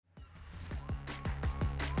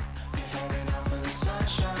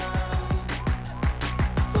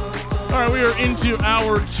All right, we are into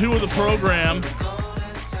hour 2 of the program.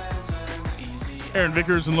 Aaron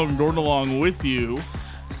Vickers and Logan Gordon along with you,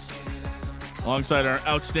 alongside our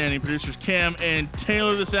outstanding producers Cam and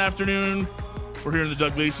Taylor this afternoon. We're here in the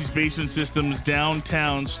Doug Lacey's Basement Systems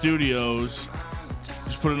downtown studios.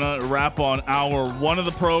 Just putting a wrap on hour 1 of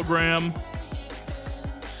the program.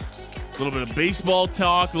 A little bit of baseball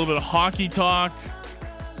talk, a little bit of hockey talk.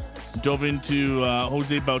 Dove into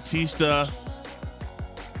Jose Bautista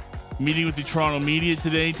meeting with the Toronto media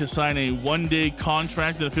today to sign a one-day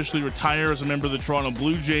contract and officially retire as a member of the Toronto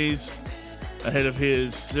Blue Jays ahead of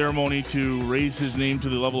his ceremony to raise his name to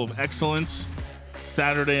the level of excellence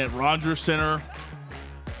Saturday at Rogers Center.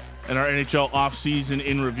 And our NHL offseason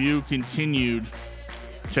in review continued.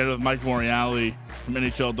 Chatted with Mike Moriali from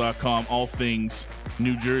NHL.com, all things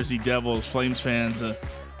New Jersey Devils, Flames fans. A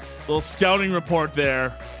little scouting report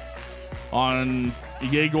there on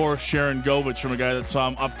Yegor Sharangovich from a guy that saw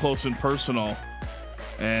him up close and personal.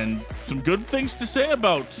 And some good things to say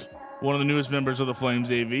about one of the newest members of the Flames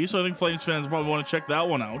AV. So I think Flames fans probably want to check that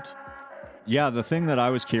one out. Yeah, the thing that I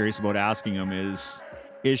was curious about asking him is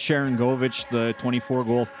Sharangovich the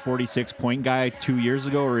 24-goal, 46-point guy 2 years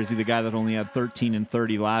ago, or is he the guy that only had 13 and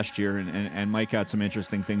 30 last year? And Mike had some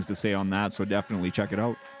interesting things to say on that, so definitely check it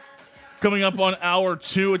out. Coming up on hour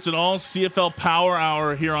 2, it's an all CFL Power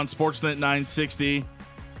Hour here on Sportsnet 960.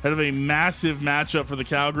 Ahead of a massive matchup for the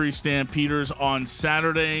Calgary Stampeders on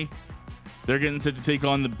Saturday. They're getting set to take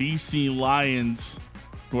on the BC Lions,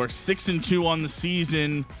 who are 6-2 on the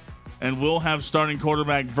season and will have starting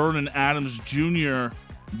quarterback Vernon Adams Jr.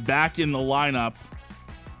 back in the lineup.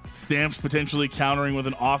 Stamps potentially countering with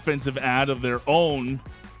an offensive ad of their own,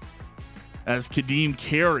 as Kadeem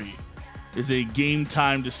Carey is a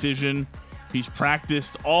game-time decision. He's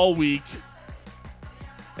practiced all week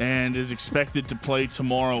and is expected to play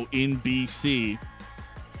tomorrow in BC.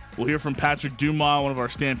 We'll hear from Patrick Dumas, one of our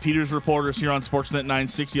Stampeders reporters here on Sportsnet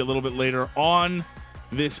 960 a little bit later on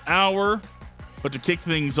this hour. But to kick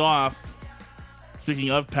things off,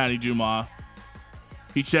 speaking of Patty Dumas,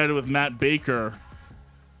 he chatted with Matt Baker,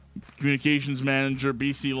 communications manager,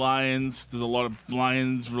 BC Lions. Does a lot of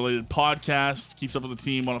Lions-related podcasts, keeps up with the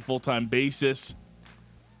team on a full-time basis,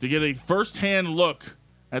 to get a first-hand look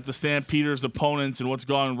at the Stampeders' opponents and what's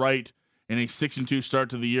gone right in a 6-2 start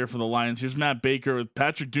to the year for the Lions. Here's Matt Baker with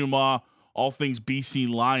Patrick Dumas, all things BC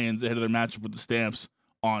Lions, ahead of their matchup with the Stamps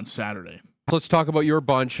on Saturday. Let's talk about your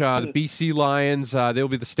bunch. The BC Lions, they'll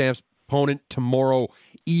be the Stamps' opponent tomorrow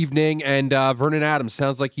evening. And Vernon Adams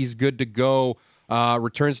sounds like he's good to go.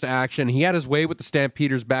 Returns to action. He had his way with the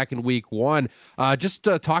Stampeders back in week 1. Just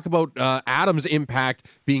talk about Adams' impact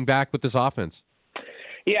being back with this offense.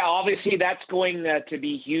 Yeah, obviously that's going to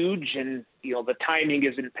be huge, and the timing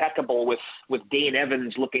is impeccable with Dane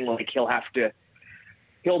Evans looking like he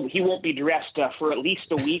won't be dressed for at least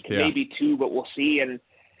a week, maybe 2, but we'll see. And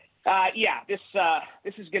this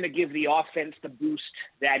is going to give the offense the boost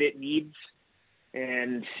that it needs.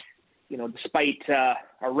 And despite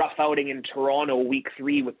a rough outing in Toronto week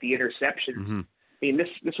 3 with the interception, I mean,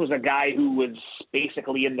 this was a guy who was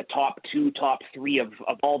basically in the top 2, top 3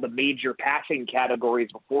 of all the major passing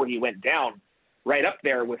categories before he went down, right up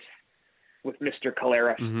there with Mr.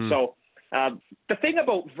 Collaros. So the thing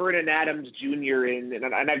about Vernon Adams Jr.,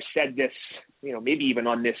 and I've said this, maybe even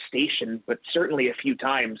on this station, but certainly a few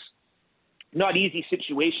times, not easy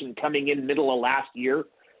situation coming in middle of last year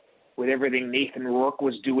with everything Nathan Rourke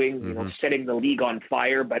was doing, setting the league on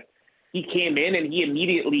fire, but he came in and he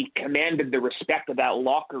immediately commanded the respect of that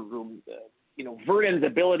locker room. Vernon's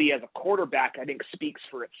ability as a quarterback, I think, speaks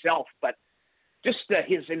for itself, but just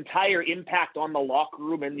his entire impact on the locker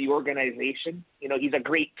room and the organization. He's a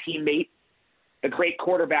great teammate. The great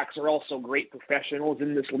quarterbacks are also great professionals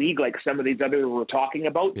in this league, like some of these others we're talking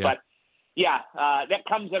about. Yeah. But, that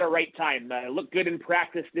comes at a right time. Looked good in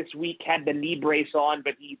practice this week, had the knee brace on,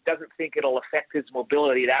 but he doesn't think it'll affect his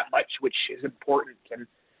mobility that much, which is important.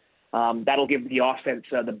 And that'll give the offense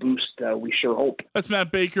the boost we sure hope. That's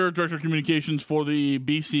Matt Baker, Director of Communications for the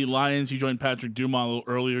BC Lions. He joined Patrick Dumas a little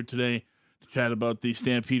earlier today to chat about the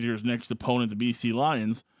Stampeders' next opponent, the BC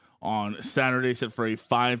Lions, on Saturday, set for a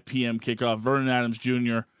 5 p.m. kickoff. Vernon Adams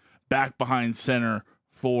Jr. back behind center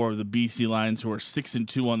for the BC Lions, who are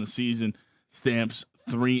 6-2 on the season. Stamps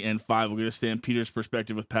 3-5. We'll get a Stampeders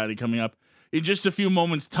perspective with Patty coming up in just a few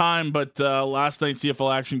moments' time. But last night,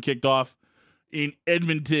 CFL action kicked off in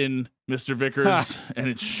Edmonton, Mr. Vickers, and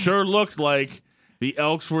it sure looked like the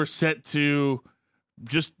Elks were set to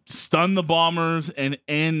just stun the Bombers and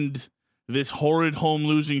end this horrid home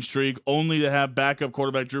losing streak, only to have backup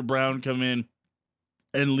quarterback Drew Brown come in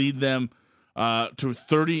and lead them to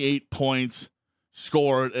 38 points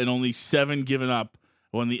scored and only 7 given up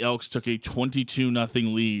when the Elks took a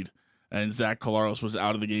 22-0 lead and Zach Collaros was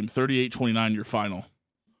out of the game. 38-29 your final.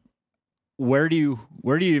 Where do you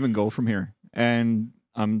even go from here? And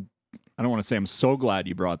I don't want to say I'm so glad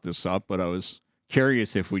you brought this up, but I was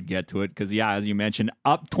curious if we'd get to it because, yeah, as you mentioned,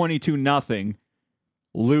 up 22-0,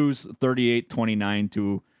 lose 38-29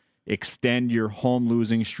 to extend your home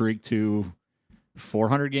losing streak to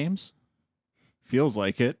 400 games. Feels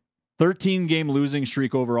like it. 13-game losing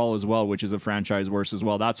streak overall as well, which is a franchise worst as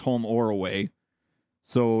well. That's home or away.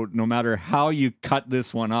 So no matter how you cut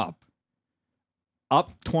this one up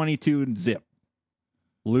 22 zip,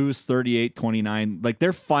 lose 38-29. Like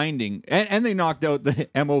they're finding, and they knocked out the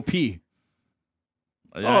MOP.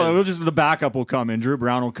 Yeah. The backup will come in. Drew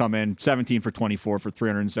Brown will come in, 17 for 24 for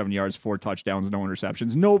 307 yards, 4 touchdowns, no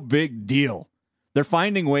interceptions. No big deal. They're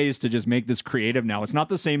finding ways to just make this creative now. It's not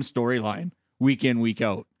the same storyline week in, week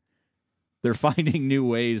out. They're finding new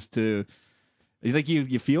ways to. You think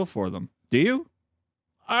you feel for them? Do you?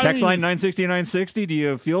 Text line 960-960. Do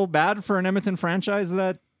you feel bad for an Edmonton franchise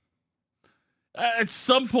that? At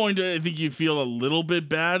some point, I think you feel a little bit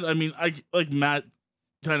bad. I mean, like Matt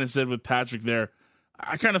kind of said with Patrick there,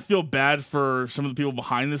 I kind of feel bad for some of the people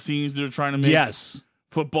behind the scenes that are trying to make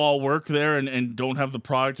football work there and don't have the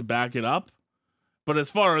product to back it up. But as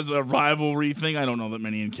far as a rivalry thing, I don't know that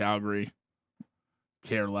many in Calgary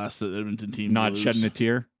care less that Edmonton team not lose. Shedding a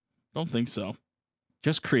tear. Don't think so.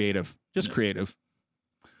 Just creative. Creative.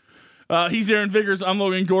 He's Aaron Vickers. I'm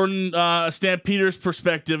Logan Gordon. Stampeders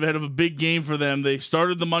perspective ahead of a big game for them. They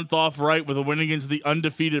started the month off right with a win against the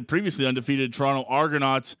previously undefeated Toronto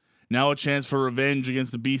Argonauts. Now a chance for revenge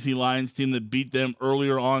against the BC Lions team that beat them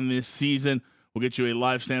earlier on this season. We'll get you a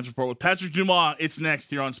live Stamps report with Patrick Dumas. It's next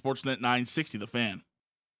here on Sportsnet 960, The Fan.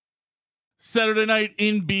 Saturday night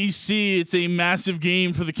in BC, it's a massive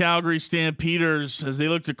game for the Calgary Stampeders as they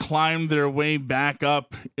look to climb their way back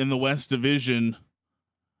up in the West Division.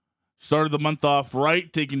 Started the month off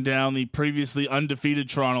right, taking down the previously undefeated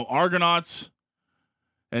Toronto Argonauts,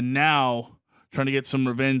 and now trying to get some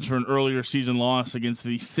revenge for an earlier season loss against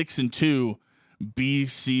the 6-2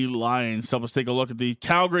 BC Lions. Help us take a look at the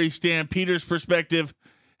Calgary Stampeders perspective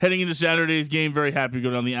heading into Saturday's game. Very happy to go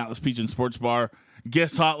down the Atlas Pigeon Sports Bar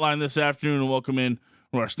guest hotline this afternoon and welcome in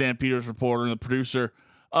our Stampeders reporter and the producer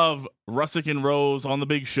of Russick and Rose on the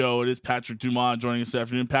Big Show. It is Patrick Dumas joining us this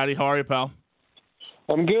afternoon. Patty, how are you, pal?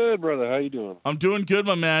 I'm good, brother. How you doing? I'm doing good,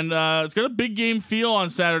 my man. It's got a big game feel on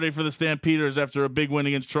Saturday for the Stampeders after a big win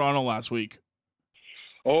against Toronto last week.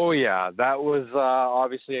 Oh, yeah. That was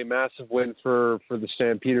obviously a massive win for the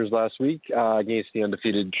Stampeders last week against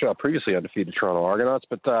the previously undefeated Toronto Argonauts.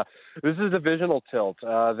 But this is a divisional tilt.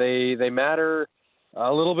 They matter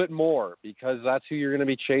a little bit more because that's who you're going to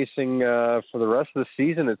be chasing for the rest of the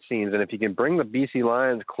season, it seems. And if you can bring the BC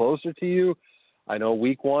Lions closer to you, I know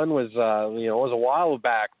week one was a while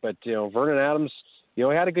back, but Vernon Adams, he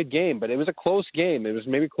had a good game, but it was a close game. It was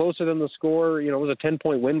maybe closer than the score. It was a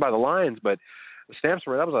 10-point win by the Lions, but the Stamps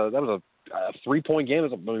that was a 3-point game.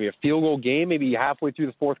 It was maybe a field goal game, maybe halfway through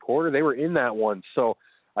the fourth quarter. They were in that one, so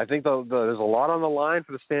I think there's a lot on the line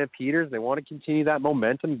for the Stampeders. They want to continue that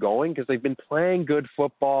momentum going because they've been playing good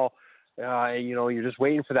football. You're just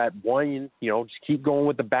waiting for that one, just keep going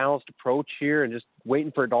with the balanced approach here and just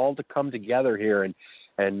waiting for it all to come together here.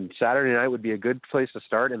 And Saturday night would be a good place to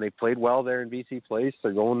start. And they played well there in BC Place.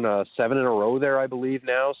 They're going 7 in a row there, I believe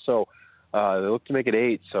now. So they look to make it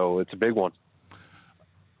 8. So it's a big one.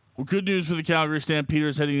 Well, good news for the Calgary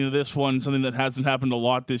Stampeders heading into this one, something that hasn't happened a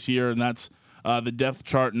lot this year, and that's the depth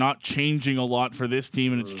chart not changing a lot for this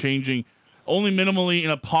team, and it's changing only minimally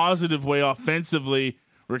in a positive way offensively.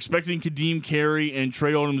 We're expecting Kadeem Carey and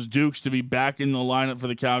Trey Odoms-Dukes to be back in the lineup for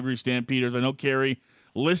the Calgary Stampeders. I know Carey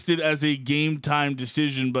listed as a game-time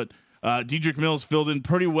decision, but Dedrick Mills filled in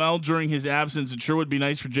pretty well during his absence. It sure would be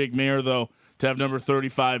nice for Jake Maier, though, to have number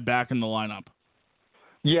 35 back in the lineup.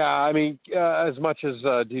 Yeah, I mean, as much as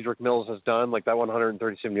Dedrick Mills has done, like that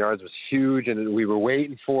 137 yards was huge, and we were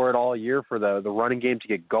waiting for it all year for the running game to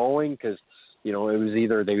get going because it was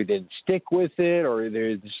either they didn't stick with it or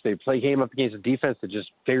they came up against a defense that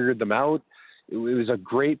just figured them out. It was a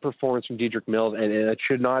great performance from Dedrick Mills, and it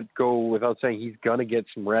should not go without saying he's going to get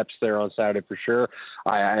some reps there on Saturday for sure.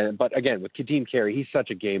 But again, with Kadeem Carey, he's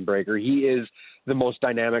such a game breaker. He is the most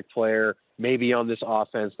dynamic player maybe on this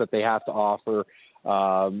offense that they have to offer.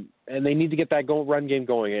 And they need to get that run game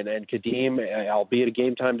going. And Kadeem, albeit a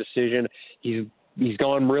game-time decision, he's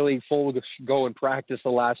gone really full go in practice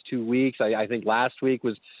the last 2 weeks. I think last week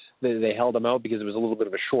was they held him out because it was a little bit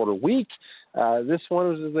of a shorter week. This one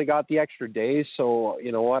was they got the extra days, so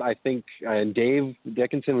you know what? I think, and Dave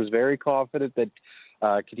Dickinson was very confident that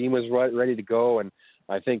Kadeem was ready to go, and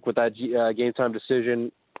I think with that game time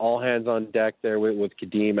decision, all hands on deck there with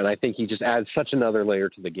Kadeem, and I think he just adds such another layer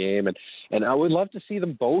to the game, and I would love to see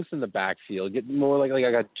them both in the backfield, get more like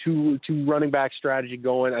I got two running back strategy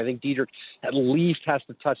going. I think Diedrich at least has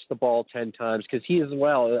to touch the ball 10 times because he is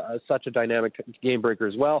such a dynamic game breaker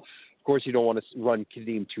as well. Of course, you don't want to run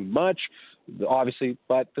Kadeem too much, obviously,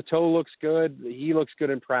 but the toe looks good. He looks good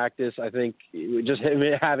in practice. I think just him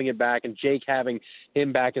having it back and Jake having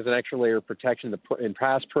him back as an extra layer of protection in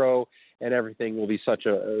pass pro and everything will be such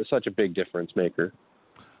a big difference maker.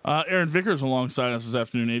 Aaron Vickers alongside us this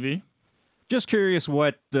afternoon, AV. Just curious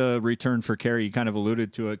what the return for Carey, you kind of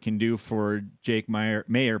alluded to it, can do for Jake Mayer.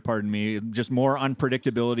 Just more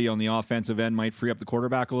unpredictability on the offensive end might free up the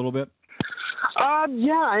quarterback a little bit.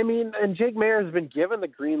 Yeah, I mean, and Jake Mayer has been given the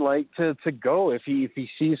green light to go if he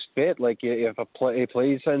sees fit. Like if a play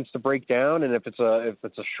tends to break down, and if it's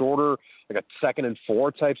a shorter, like a 2nd and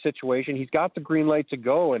 4 type situation, he's got the green light to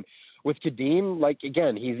go. And with Kadeem, like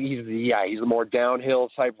again, he's a more downhill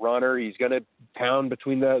type runner. He's going to pound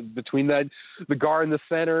between the guard and the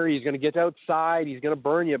center. He's going to get outside. He's going to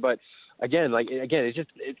burn you, but. Again, it's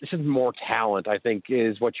just more talent, I think,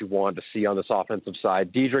 is what you want to see on this offensive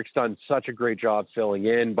side. Diedrich's done such a great job filling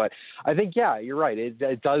in, but I think, yeah, you're right.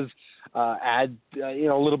 It does add, a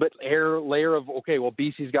little bit layer of, okay, well,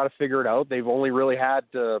 BC's got to figure it out. They've only really had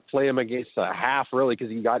to play him against a half, really,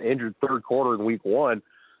 because he got injured third quarter in week 1.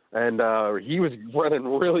 And he was running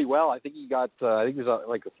really well. I think he got, he was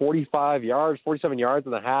like 47 yards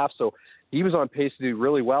in the half. So he was on pace to do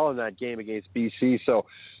really well in that game against BC. So,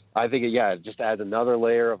 I think, it just adds another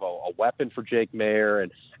layer of a weapon for Jake Mayer.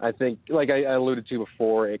 And I think, like I alluded to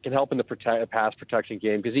before, it can help in the pass protection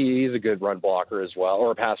game because he's a good run blocker as well,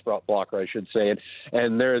 or a pass blocker, I should say.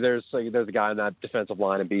 And there's a guy on that defensive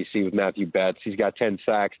line in BC with Matthew Betts. He's got 10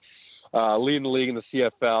 sacks, leading the league in the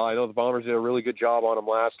CFL. I know the Bombers did a really good job on him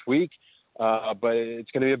last week, but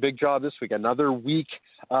it's going to be a big job this week. Another week,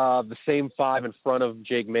 the same 5 in front of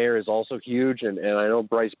Jake Mayer is also huge. And I know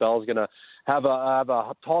Bryce Bell is going to have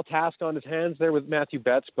a tall task on his hands there with Matthew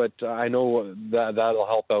Betts, but I know that'll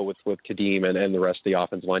help out with Kadeem and the rest of the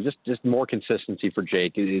offensive line. Just more consistency for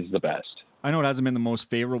Jake is the best. I know it hasn't been the most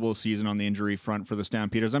favorable season on the injury front for the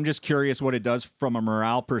Stampeders. I'm just curious what it does from a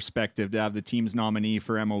morale perspective to have the team's nominee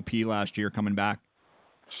for MOP last year coming back.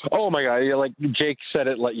 Oh, my God. Like Jake said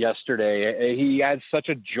it yesterday, he adds such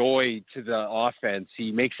a joy to the offense.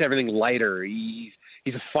 He makes everything lighter. He's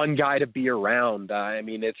a fun guy to be around. I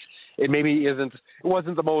mean, it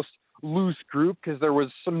wasn't the most loose group because there was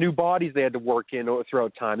some new bodies they had to work in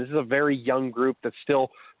throughout time. This is a very young group that's still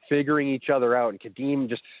figuring each other out, and Kadeem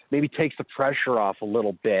just maybe takes the pressure off a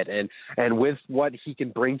little bit. And with what he can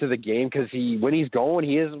bring to the game, because when he's going,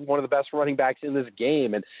 he is one of the best running backs in this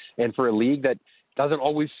game. And for a league that doesn't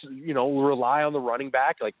always, rely on the running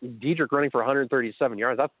back, like Diedrich running for 137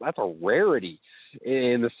 yards, that's a rarity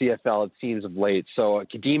in the CFL, it seems, of late. So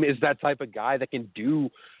Kadeem is that type of guy that can do,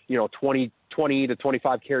 20 to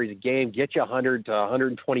 25 carries a game, get you 100 to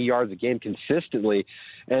 120 yards a game consistently.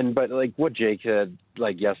 But like what Jake said,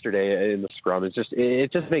 like yesterday in the scrum, it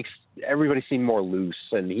just makes everybody seem more loose.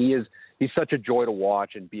 And he's such a joy to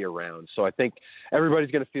watch and be around. So I think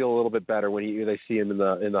everybody's going to feel a little bit better when they see him in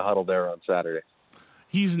the huddle there on Saturday.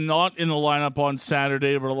 He's not in the lineup on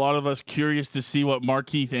Saturday, but a lot of us curious to see what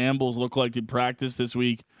Markeith Ambles look like in practice this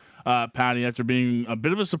week, Patty, after being a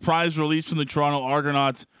bit of a surprise release from the Toronto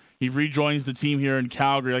Argonauts. He rejoins the team here in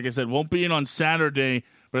Calgary. Like I said, won't be in on Saturday,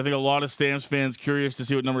 but I think a lot of Stamps fans curious to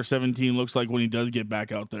see what number 17 looks like when he does get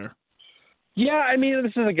back out there. Yeah, I mean,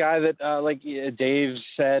 this is a guy that, like Dave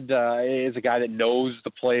said, is a guy that knows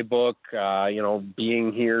the playbook,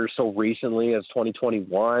 being here so recently as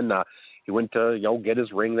 2021. He went to get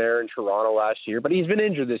his ring there in Toronto last year, but he's been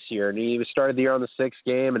injured this year, and he started the year on the 6th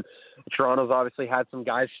game, and Toronto's obviously had some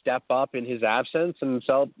guys step up in his absence, and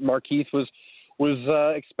felt Markeith was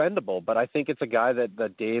expendable. But I think it's a guy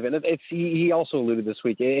that Dave, and he also alluded this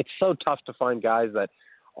week, it's so tough to find guys that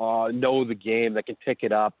know the game, that can pick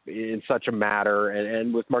it up in such a matter.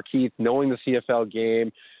 And with Markeith knowing the CFL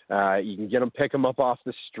game, you can pick him up off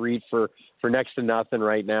the street for next to nothing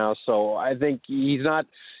right now. So I think he's not.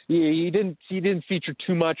 He didn't feature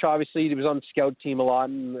too much. Obviously, he was on the scout team a lot,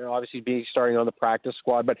 and obviously starting on the practice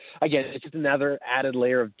squad. But again, it's just another added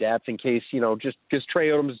layer of depth in case just because Trey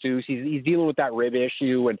Odom's due. He's dealing with that rib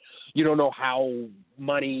issue, and you don't know how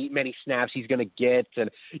many snaps he's going to get, and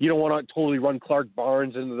you don't want to totally run Clark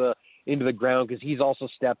Barnes into into the ground because he's also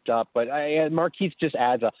stepped up. But Marquise just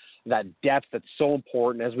adds that depth that's so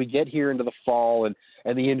important as we get here into the fall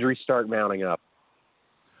and the injuries start mounting up.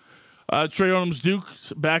 Trey Ornems-Duke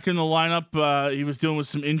back in the lineup. He was dealing with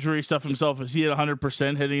some injury stuff himself. Is he at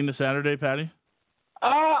 100% heading into Saturday, Patty?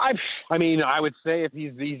 I mean, I would say if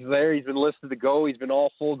he's there, he's been listed to go. He's been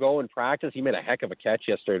all full go in practice. He made a heck of a catch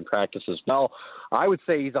yesterday in practice as well. I would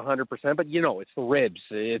say he's 100%, but it's the ribs.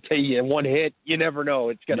 It's one hit, you never know.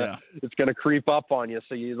 It's gonna creep up on you.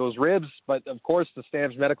 So those ribs, but of course the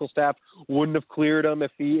Stamps medical staff wouldn't have cleared him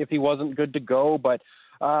if he wasn't good to go. But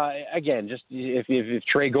again, just if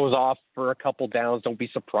Trey goes off for a couple downs, don't be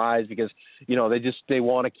surprised because they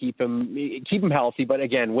want to keep him healthy. But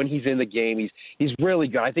again, when he's in the game, he's really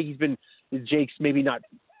good. I think he's been Jake's maybe not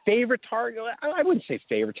favorite target. I wouldn't say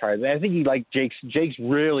favorite target. I think Jake's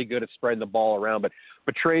really good at spreading the ball around.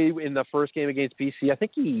 But Trey in the first game against BC, I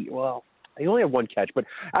think he only had one catch, but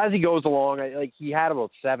as he goes along, he had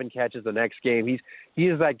about 7 catches the next game. He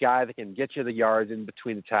is that guy that can get you the yards in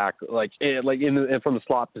between the tackle, from the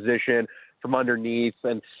slot position, from underneath,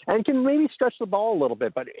 and can maybe stretch the ball a little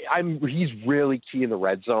bit. But he's really key in the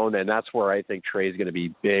red zone, and that's where I think Trey's going to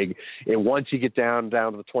be big. And once you get down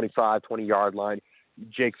to the 25, 20-yard line,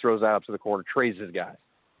 Jake throws that up to the corner. Trey's his guy.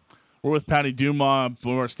 We're with Patty Dumas,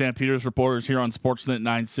 one of our Stampeders reporters here on Sportsnet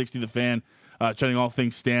 960 The Fan. Chatting all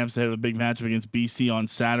things Stamps ahead of a big matchup against BC on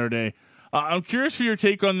Saturday. I'm curious for your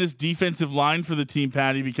take on this defensive line for the team,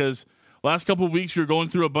 Patty, because last couple of weeks we were going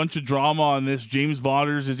through a bunch of drama on this. James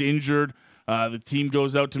Vaughters is injured. The team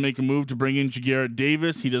goes out to make a move to bring in Ja'Garett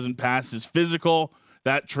Davis. He doesn't pass his physical.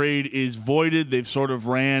 That trade is voided. They've sort of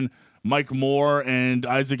ran Mike Moore and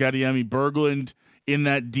Isaac Adiemi-Berglund in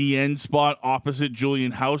that DN spot opposite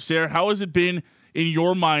Julian Hauser. How has it been in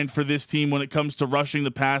your mind for this team when it comes to rushing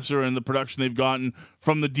the passer and the production they've gotten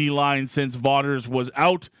from the D-line since Vaughters was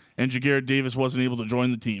out and Ja'Garett Davis wasn't able to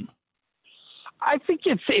join the team? I think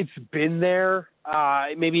it's been there.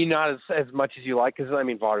 Maybe not as much as you like, because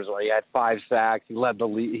Vaughters he had 5 sacks. He led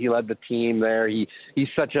the team there. He's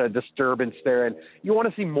such a disturbance there, and you want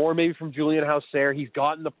to see more maybe from Julian Hauser. He's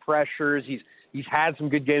gotten the pressures. He's had some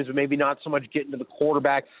good games, but maybe not so much getting to the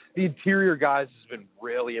quarterback. The interior guys has been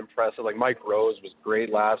really impressive. Like Mike Rose was great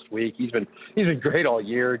last week. He's been great all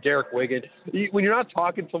year. Derek Wiggins. When you're not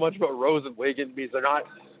talking so much about Rose and Wiggins, means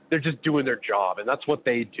they're just doing their job, and that's what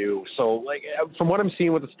they do. So from what I'm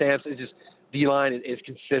seeing with the Stamps, it's just D-line is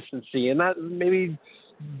consistency, and that maybe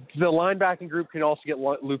the linebacking group can also get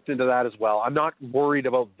looped into that as well. I'm not worried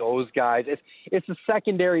about those guys. It's the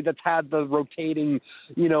secondary that's had the rotating,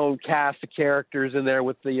 cast of characters in there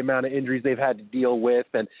with the amount of injuries they've had to deal with.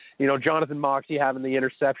 And, Jonathan Moxey having the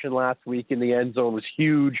interception last week in the end zone was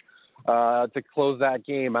huge to close that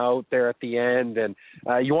game out there at the end. And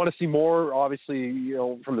you want to see more, obviously,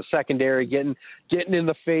 from the secondary getting in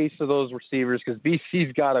the face of those receivers, because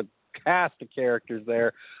BC's got a cast of characters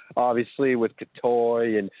there, obviously, with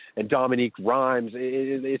Catoy and Dominique Rhymes.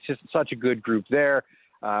 It's just such a good group there,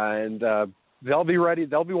 and they'll be ready.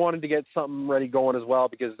 They'll be wanting to get something ready going as well,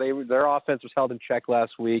 because their offense was held in check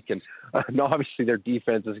last week, and obviously their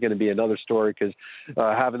defense is going to be another story, because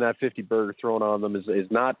having that 50-burger thrown on them is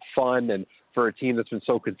not fun. And for a team that's been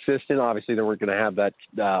so consistent, obviously they weren't going to have that.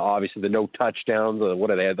 Obviously the no touchdowns. What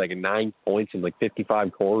did they had 9 points in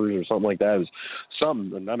 55 quarters or something like that? It was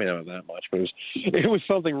something. I mean, not that much, but it was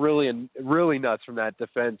something really nuts from that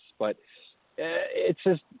defense. But it's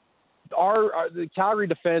just the Calgary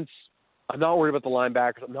defense. I'm not worried about the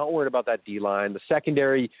linebackers. I'm not worried about that D-line. The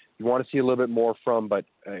secondary, you want to see a little bit more from, but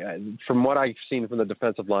from what I've seen from the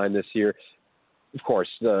defensive line this year, of course,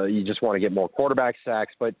 you just want to get more quarterback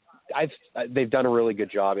sacks, but they've done a really good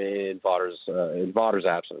job in Vaughters'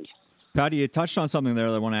 absence. Patty, you touched on something there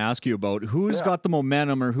that I want to ask you about. Who's got the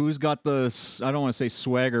momentum, or who's got the, I don't want to say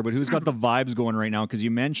swagger, but who's got the vibes going right now? Because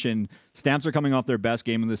you mentioned Stamps are coming off their best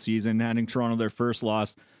game of the season, handing Toronto their first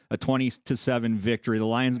loss, a 20-7 victory. The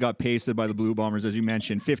Lions got pasted by the Blue Bombers, as you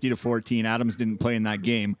mentioned, 50-14. Adams didn't play in that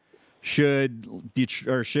game. Should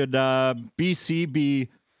BC be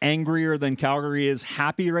angrier than Calgary is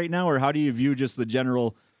happy right now, or how do you view just the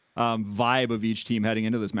general vibe of each team heading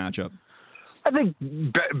into this matchup? I think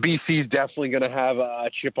BC is definitely going to have a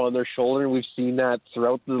chip on their shoulder. We've seen that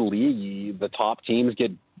throughout the league. The top teams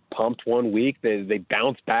get pumped one week, they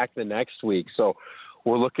bounce back the next week. So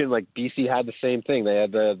we're looking like BC had the same thing. They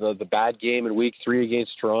had the bad game in week 3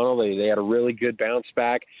 against Toronto. They had a really good bounce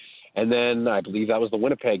back. And then I believe that was the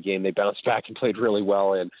Winnipeg game. They bounced back and played really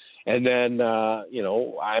well in. And then,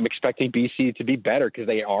 I'm expecting BC to be better, because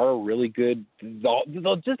they are really good. Just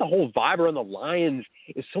the whole vibe around the Lions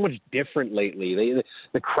is so much different lately.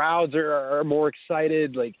 The crowds are more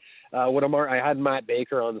excited. I had Matt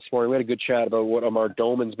Baker on this morning. We had a good chat about what Amar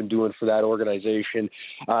Doman's been doing for that organization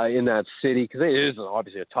in that city, because it is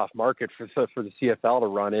obviously a tough market for the CFL to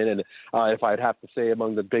run in. And if I'd have to say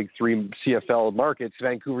among the big three CFL markets,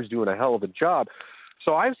 Vancouver's doing a hell of a job.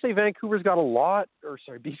 So I'd say BC's got a lot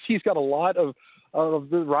of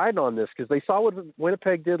the riding on this, because they saw what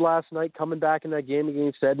Winnipeg did last night coming back in that game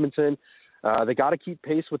against Edmonton. They got to keep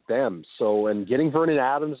pace with them. So, and getting Vernon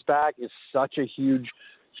Adams back is such a huge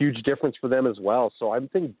difference for them as well. So I'm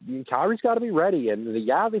thinking Calgary's got to be ready. And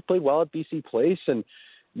they played well at BC Place, and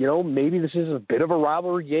maybe this is a bit of a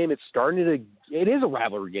rivalry game. It is a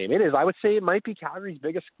rivalry game. It is. I would say it might be Calgary's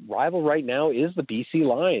biggest rival right now is the BC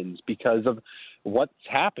Lions, because of what's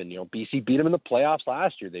happened. BC beat them in the playoffs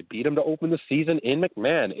last year. They beat them to open the season in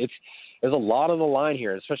McMahon. There's a lot on the line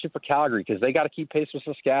here, especially for Calgary, because they got to keep pace with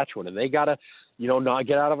Saskatchewan, and they got to, not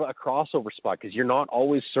get out of a crossover spot, because you're not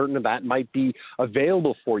always certain that might be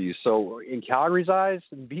available for you. So in Calgary's eyes,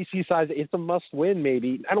 BC's eyes, it's a must-win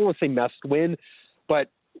maybe. I don't want to say must-win, but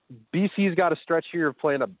BC's got a stretch here of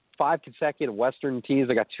playing 5 consecutive Western teams.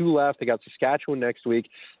 They got 2 left. They got Saskatchewan next week.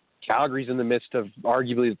 Calgary's in the midst of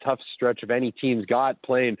arguably the toughest stretch of any team's got,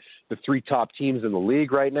 playing the 3 top teams in the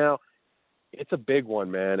league right now. It's a big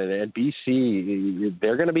one, man. And BC,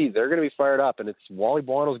 they're going to be fired up. And it's Wally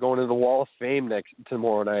Buono's going into the Wall of Fame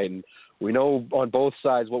tomorrow night. And we know on both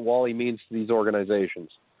sides what Wally means to these organizations.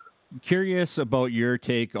 Curious about your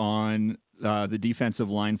take on the defensive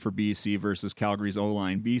line for BC versus Calgary's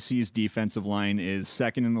O-line. BC's defensive line is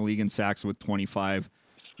second in the league in sacks with 25.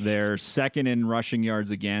 They're second in rushing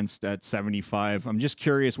yards against at 75. I'm just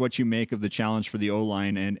curious what you make of the challenge for the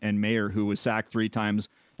O-line and Mayer, who was sacked 3 times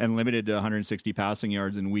and limited to 160 passing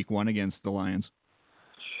yards in week 1 against the Lions.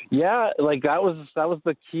 Yeah, that was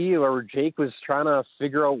the key, where Jake was trying to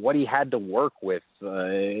figure out what he had to work with.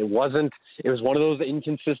 It was one of those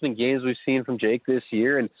inconsistent games we've seen from Jake this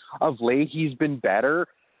year, and of late he's been better.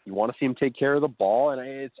 You want to see him take care of the ball, and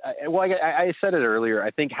I said it earlier. I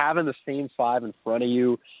think having the same 5 in front of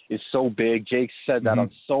you is so big. Jake said that on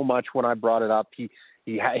so much when I brought it up. He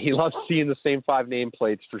loves seeing the same 5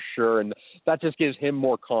 nameplates for sure, and that just gives him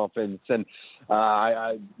more confidence. And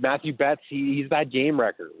Matthew Betts, he's that game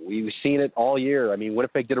record. We've seen it all year. I mean,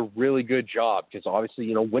 Winnipeg did a really good job, because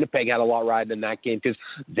obviously, Winnipeg had a lot riding in that game, because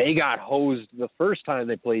they got hosed the first time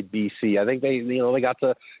they played BC. I think they got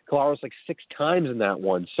to Collaros 6 times in that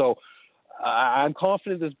one. So I'm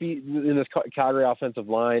confident in this Calgary offensive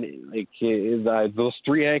line. Those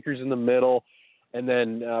 3 anchors in the middle. And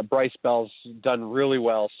then Bryce Bell's done really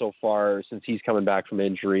well so far since he's coming back from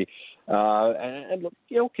injury. And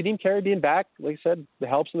Kadeem Carey being back, like I said, it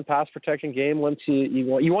helps in the pass protection game. Once you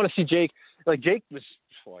want to see Jake, Jake was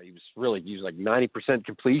 90%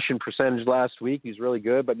 completion percentage last week. He's really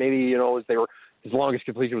good, but maybe his longest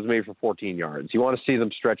completion was maybe for 14 yards. You want to see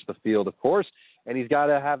them stretch the field, of course, and he's got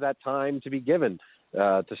to have that time to be given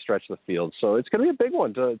to stretch the field. So it's going to be a big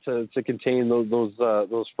one to contain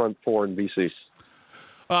those front 4 in BC.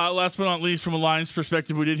 Last but not least, from a Lions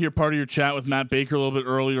perspective, we did hear part of your chat with Matt Baker a little bit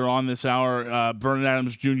earlier on this hour. Vernon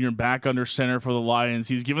Adams Jr. back under center for the Lions.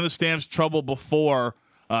 He's given the Stamps trouble before.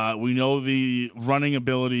 We know the running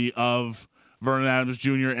ability of Vernon Adams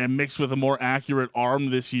Jr. and mixed with a more accurate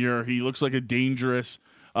arm this year, he looks like a dangerous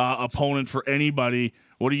opponent for anybody.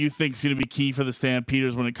 What do you think is going to be key for the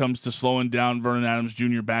Stampeders when it comes to slowing down Vernon Adams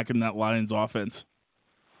Jr. back in that Lions offense?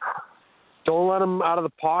 Don't let him out of the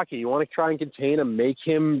pocket. You want to try and contain him, make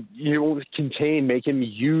him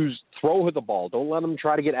throw the ball. Don't let him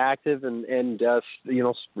try to get active and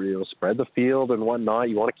spread the field and whatnot.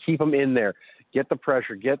 You want to keep him in there, get the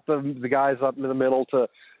pressure, get the guys up in the middle to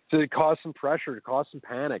cause some pressure, to cause some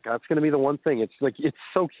panic. That's going to be the one thing. It's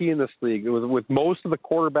so key in this league. With most of the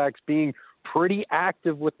quarterbacks being pretty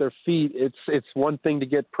active with their feet, it's one thing to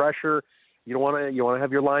get pressure. You want to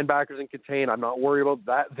have your linebackers in contain. I'm not worried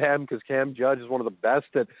about them, because Cam Judge is one of the best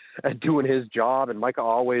at doing his job, and Micah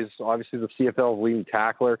Always, obviously the CFL's leading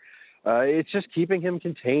tackler. It's just keeping him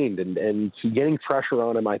contained and getting pressure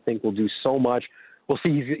on him, I think, will do so much. We'll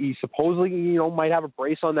see. He supposedly might have a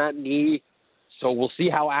brace on that knee, so we'll see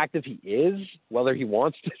how active he is, whether he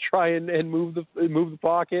wants to try and move the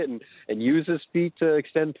pocket and use his feet to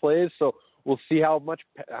extend plays. So we'll see how much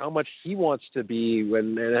he wants to be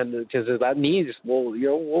because that knee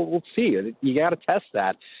we'll see. You got to test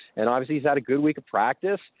that. And obviously he's had a good week of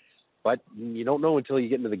practice, but you don't know until you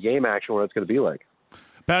get into the game action what it's going to be like.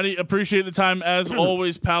 Patty, appreciate the time as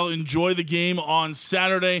always, pal. Enjoy the game on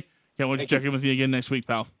Saturday. Can't wait to check in with you again next week,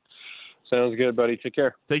 pal. Sounds good, buddy. Take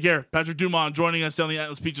care. Take care. Patrick Dumont joining us down the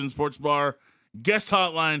Atlas Pizza and Sports Bar guest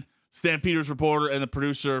hotline, Stampeders reporter and the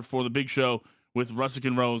producer for The Big Show with Russick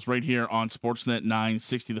and Rose right here on Sportsnet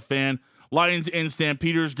 960 The Fan. Lions and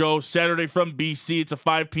Stampeders go Saturday from BC. It's a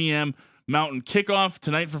 5 p.m. Mountain kickoff.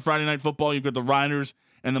 Tonight for Friday Night Football, you've got the Riders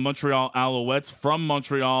and the Montreal Alouettes from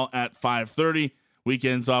Montreal at 5:30.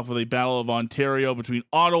 Weekends off with a Battle of Ontario between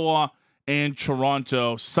Ottawa and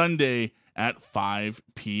Toronto Sunday at 5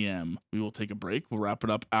 p.m. We will take a break. We'll wrap it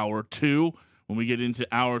up hour 2. When we get into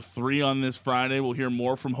hour 3 on this Friday, we'll hear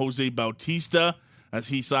more from Jose Bautista as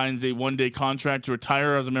he signs a one-day contract to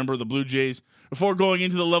retire as a member of the Blue Jays before going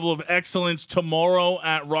into the level of excellence tomorrow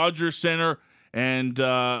at Rogers Center. And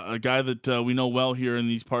a guy that we know well here in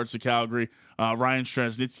these parts of Calgary, Ryan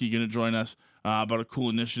Strasnitsky, going to join us about a cool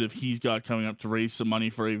initiative he's got coming up to raise some money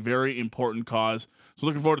for a very important cause. So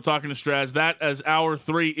looking forward to talking to Straz. That as hour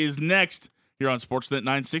 3 is next here on Sportsnet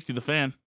 960 The Fan.